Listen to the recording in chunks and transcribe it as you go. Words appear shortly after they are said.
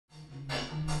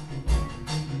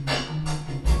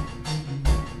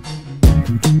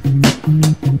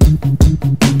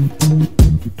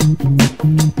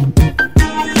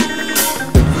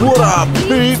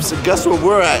peeps, guess where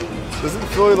we're at? Doesn't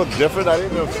Philly look different? I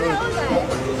didn't know Philly.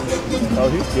 Oh,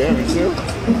 he's Jeremy too. We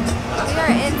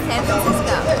are in San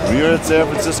Francisco. We are in San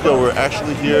Francisco. We're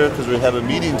actually here because we have a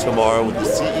meeting tomorrow with the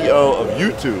CEO of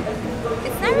YouTube.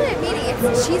 It's not really a meeting.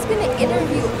 She's going to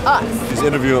interview us. She's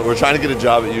interviewing. We're trying to get a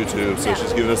job at YouTube, so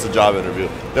she's giving us a job interview.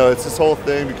 No, it's this whole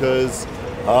thing because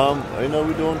I know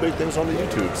we're doing big things on the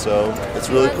YouTube, so it's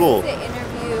really cool. To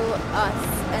interview us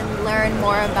and learn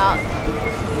more about,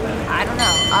 I don't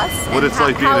know, us. What it's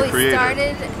like being a creator. How we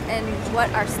started and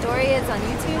what our story is on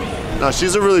YouTube. No,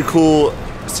 she's a really cool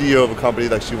CEO of a company.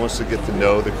 Like, she wants to get to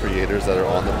know the creators that are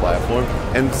on the platform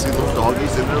and see little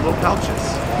doggies in their little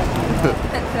pouches.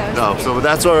 No, so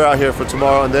that's why we're out here for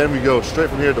tomorrow, and then we go straight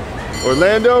from here to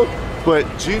Orlando. But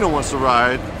Gina wants to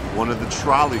ride one of the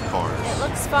trolley cars. It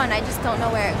looks fun. I just don't know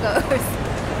where it goes.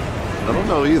 I don't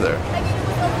know either.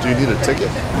 Do you need a ticket?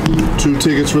 2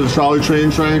 tickets for the trolley train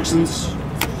attractions.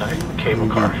 Cable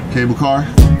car. Cable car.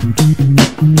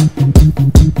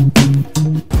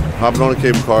 Hopping on a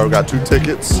cable car. We got 2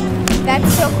 tickets.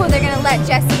 That's so cool. They're gonna let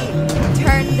Jesse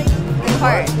turn the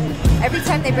cart. Every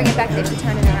time they bring it back, they should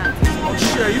turn it around. Oh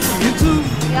shit, are you from YouTube?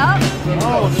 Yup.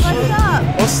 Oh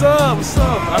What's up? What's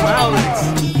up? I'm Alex.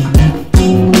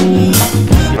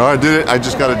 Alright, I did it. I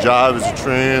just got a job as a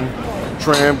tram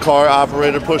car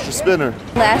operator, push a spinner.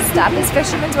 Last stop is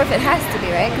Fisherman's Wharf. It has to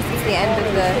be, right? Because it's the end of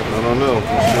the... I don't know.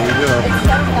 Here we go. It's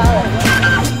 $7.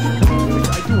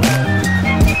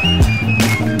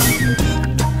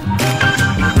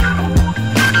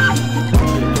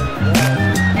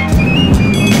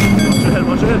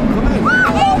 Watch your head. Come in.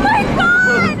 Oh my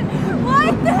god!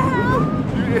 What the hell?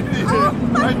 You idiot. Oh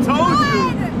my I told god. you.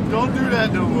 Don't do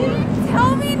that no more. You didn't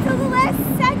tell me until the last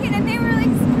second and they were like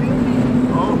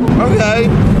screaming. Oh. Okay.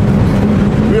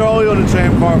 We were only on the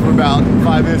tram car for about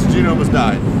 5 minutes. Gina almost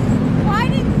died. Why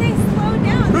didn't they slow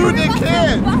down? Who they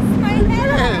can? Bust my head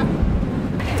off.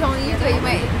 Tony, you thought you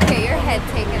might get your head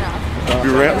taken off. If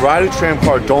you ride a tram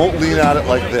car, don't lean at it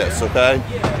like this, okay?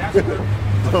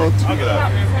 Don't do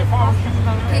that.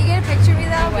 Can you get a picture of me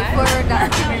though before we're done?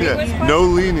 Yeah, no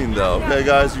leaning though, okay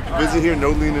guys? You can visit here, no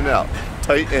leaning out.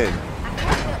 Tight in.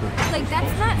 Like,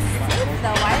 that's not safe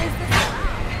though. Why is this?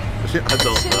 I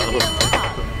don't Shouldn't know. be allowed.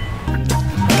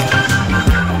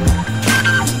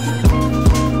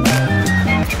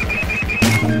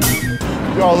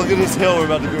 Y'all, look at this hill we're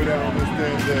about to go down on this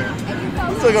damn thing.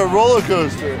 It's like a roller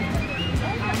coaster.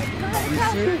 You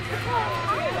see?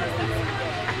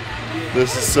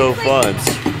 This is so fun.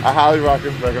 I highly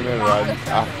recommend riding.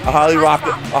 I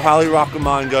highly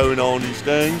recommend going on these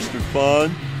things. They're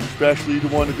fun, especially the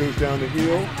one that goes down the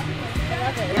hill.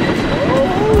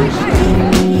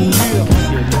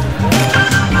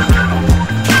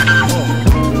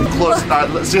 Close.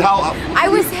 See how I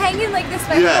was hanging like this,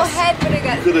 my whole head would have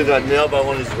got. Could have got nailed by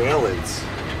one of these railings.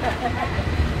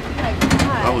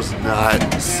 That was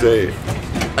not safe.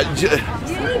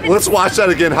 Let's watch that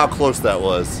again. How close that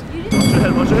was.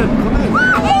 Watch your head. Come in.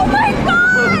 Oh my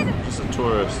god! Just a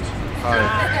tourist.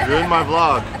 Hi. You're in my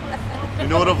vlog. You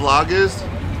know what a vlog is?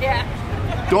 Yeah.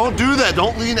 Don't do that.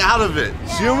 Don't lean out of it.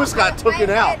 Yeah, She almost got taken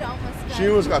out. She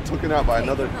almost got taken out by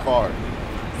another car.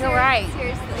 You're right.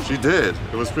 Seriously. She did.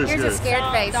 It was pretty Here's scary. a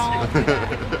scared face.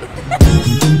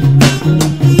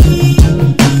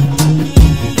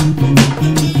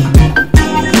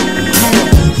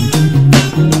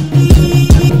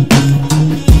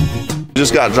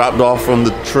 Just got dropped off from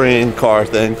the train car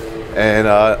thing, and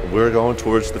we're going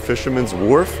towards the Fisherman's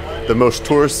Wharf, the most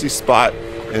touristy spot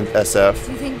in SF.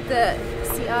 Do you think the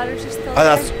sea otters are still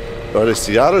there? Are they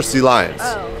sea otters? Sea lions.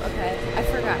 Oh, okay. I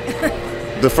forgot.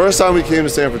 The first time we came to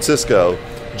San Francisco,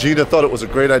 Gina thought it was a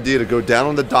great idea to go down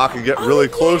on the dock and get really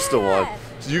close to one.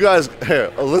 So you guys,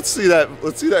 here, let's see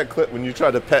that clip when you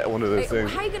try to pet one of those things.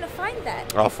 How are you gonna find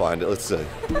that? I'll find it. Let's see.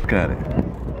 Look at it.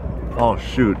 Oh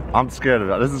shoot, I'm scared of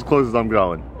that. This is as close as I'm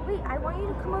going. Wait, I want you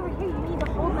to come over here. You need to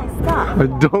hold my stuff.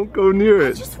 Don't go near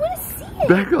it. I just want to see it.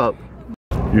 Back up.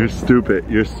 You're stupid.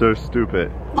 You're so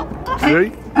stupid.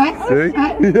 See? See?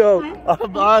 Yo,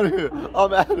 I'm out of here.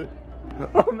 I'm out of here.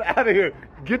 I'm out of here.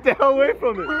 Get the hell away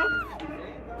from it.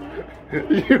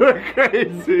 You are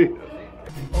crazy.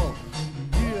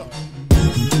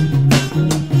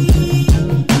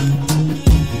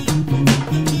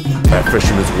 At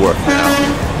Fisherman's Wharf now.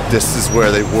 This is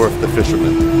where they wharf the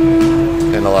fishermen.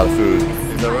 And a lot of food.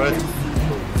 Is that right?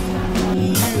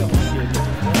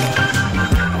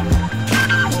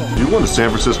 You want a San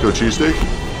Francisco cheesesteak?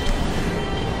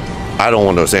 I don't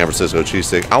want no San Francisco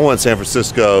cheesesteak. I want San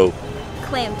Francisco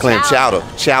Clam chowder.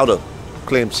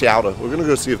 Clam chowder. We're gonna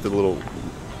go see if the little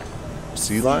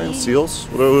sea lions, seals?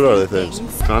 What are they things?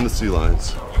 Found the sea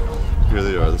lions. Here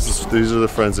they are. These are the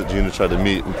friends that Gina tried to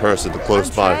meet in person, close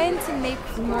by. I'm trying to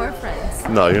make more friends.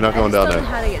 No, you're not going down there.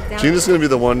 How to get down Gina's gonna be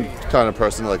the one kind of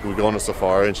person like we go on a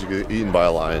safari and she get eaten by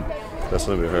a lion. That's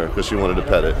gonna be her because she wanted to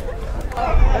pet it.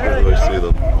 Where do I see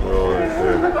them? They're all right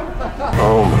there.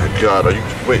 Oh my God! Are you?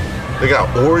 Wait, they got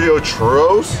Oreo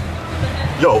churros.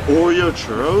 Yo, Oreo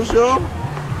churros, yo.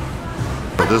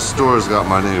 This store's got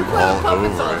my name all over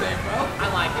it.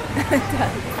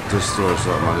 This store's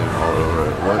got my name all over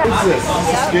it. What is this? Is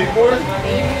this a skateboard?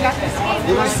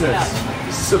 What is this?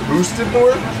 Is this a boosted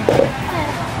board?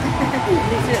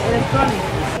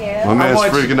 My man's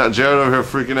freaking out. Jared over here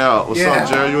freaking out. What's up,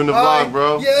 Jared? You in the vlog,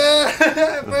 bro? Yeah!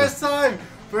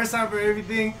 First time for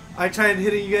everything. I tried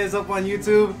hitting you guys up on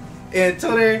YouTube and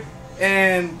Twitter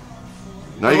and...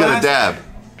 Now you got a dab.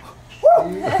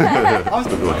 I'm about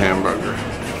to go hamburger.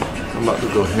 I'm about to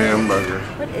go hamburger.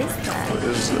 What is that? What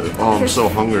is it? Oh, I'm so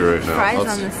hungry right now. Fries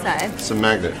on the side. It's a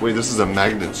magnet. Wait, this is a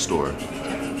magnet store.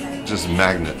 Just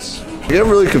magnets. I get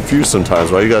really confused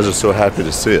sometimes why you guys are so happy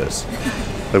to see us.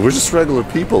 Like, we're just regular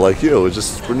people like you.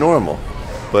 We're normal.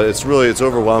 But it's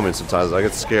overwhelming sometimes. I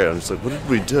get scared. I'm just like, what did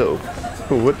we do?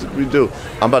 What did we do?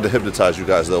 I'm about to hypnotize you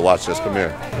guys that watch this. Come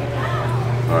here.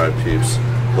 All right, peeps.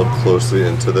 Look closely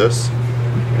into this.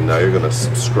 And now you're gonna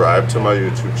subscribe to my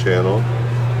YouTube channel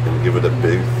and give it a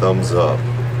big thumbs up.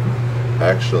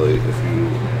 Actually, if you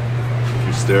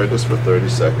stare at this for 30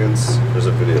 seconds, there's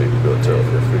a video you can go to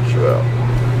that freaks you out.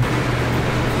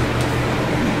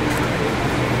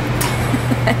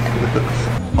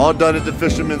 All done at the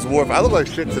Fisherman's Wharf. I look like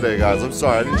shit today, guys. I'm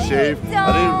sorry. I didn't shave.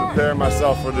 I didn't prepare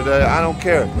myself for today. I don't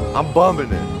care. I'm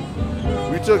bumming it.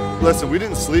 Listen, we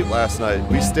didn't sleep last night.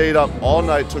 We stayed up all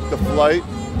night, took the flight,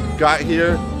 got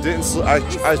here, didn't sleep. I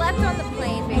slept on the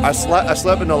plane, basically. I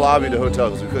slept in the lobby of the hotel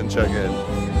because we couldn't check in.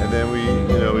 And then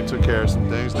we took care of some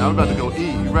things. Now I'm about to go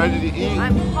eat. You ready to eat?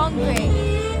 I'm hungry.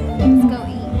 Let's go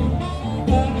eat.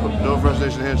 No Fresh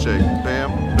Nation handshake.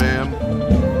 Bam, bam,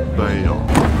 bam.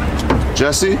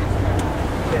 Jesse?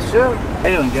 Yes, sir. How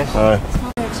you doing, Jesse? Hi.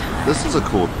 This is a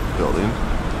cool building.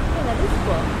 Yeah, that is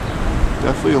cool.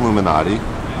 Definitely Illuminati.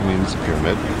 I mean, it's a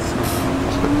pyramid.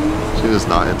 She is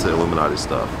not into Illuminati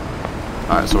stuff.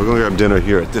 Alright, so we're going to grab dinner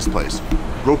here at this place.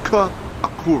 Roka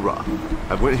Akura.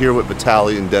 I went here with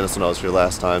Vitaly and Dennis when I was here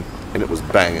last time, and it was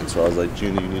banging. So I was like,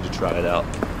 Gina, you need to try it out.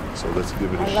 So let's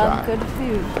give it a shot. I love good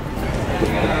food.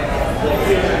 Good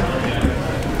here.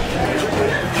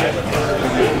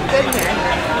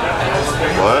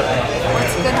 What?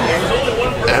 What's good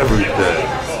here? Everything.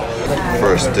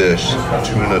 First dish,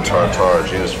 tuna tartare.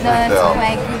 Gina's freaked No, it's out.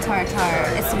 Wagyu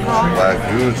tartare. It's raw.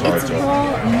 Wagyu It's tartare.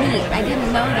 raw meat. I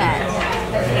didn't know that.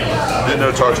 You didn't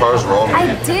know tartare's raw meat? I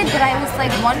did, but I was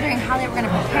like wondering how they were going to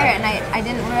prepare it, and I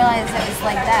didn't realize it was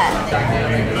like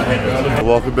that.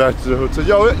 Welcome back to the hotel.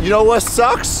 Yo, you know what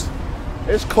sucks?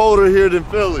 It's colder here than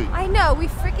Philly. I know. We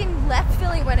freaking left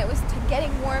Philly when it was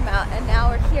getting warm out, and now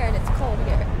we're here and it's cold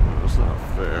here. That's not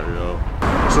fair, yo.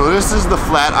 So this is the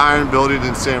Flatiron Building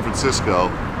in San Francisco.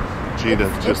 Gina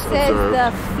just it says observed.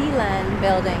 the Phelan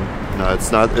Building. No,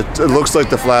 it's not. It looks like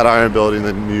the Flatiron Building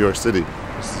in New York City.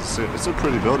 It's a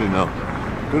pretty building, though.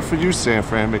 Good for you, San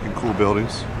Fran, making cool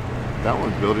buildings. That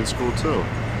one's building's cool, too.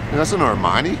 And that's an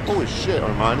Armani? Holy shit,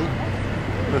 Armani.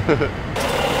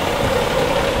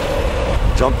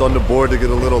 Jumped on the board to get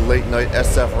a little late night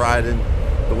SF ride in.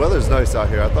 The weather's nice out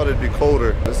here. I thought it'd be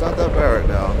colder. It's not that bad right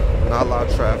now. Not a lot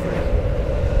of traffic.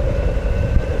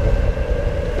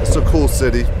 It's a cool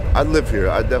city. I live here.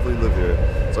 I definitely live here.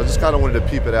 So I just kind of wanted to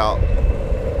peep it out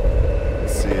and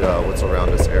see what's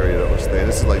around this area that we're staying.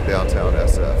 This is like downtown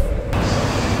SF.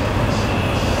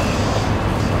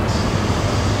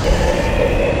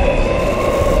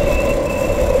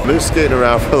 I've been skating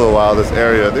around for a little while. This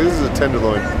area. I think this is a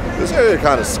Tenderloin. This area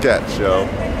kind of sketch, yo.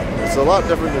 It's a lot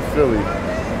different than Philly.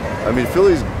 I mean,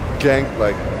 Philly's ganked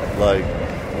like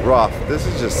rough. This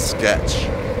is just sketch.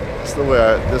 That's the way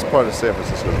this part of San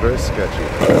Francisco is very sketchy.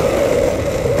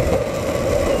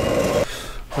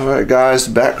 All right, guys,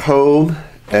 back home,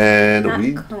 and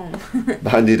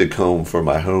I need a comb for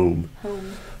my home.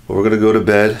 But we're gonna go to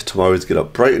bed tomorrow. We get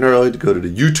up bright and early to go to the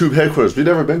YouTube headquarters. We've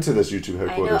never been to this YouTube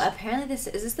headquarters. I know. Apparently, is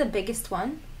this the biggest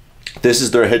one? This is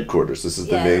their headquarters. This is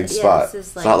the main spot. This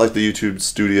is it's not like the YouTube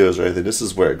studios or anything. This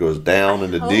is where it goes down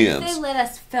in the DMs. They let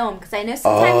us film because I know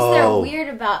sometimes they're weird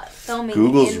about filming.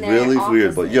 Google's in their really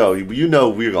weird, but offices. yo, you know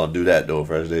we're gonna do that though,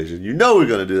 Fresh Nation. You know we're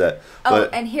gonna do that. Oh,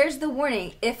 and here's the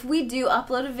warning: if we do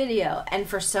upload a video and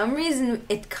for some reason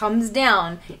it comes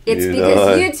down, it's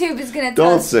because YouTube is gonna.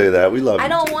 Don't say that. We love. I YouTube.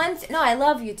 don't want. No, I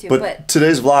love YouTube, but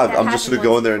today's vlog, I'm just gonna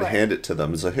go in there and before. hand it to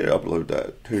them. It's like, here, upload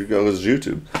that. Here goes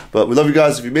YouTube. But we love you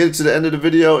guys. If you made it made it to the end of the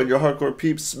video and you're hardcore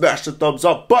peeps, smash the thumbs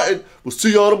up button. We'll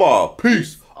see y'all tomorrow.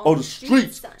 Peace on the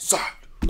streets. Side.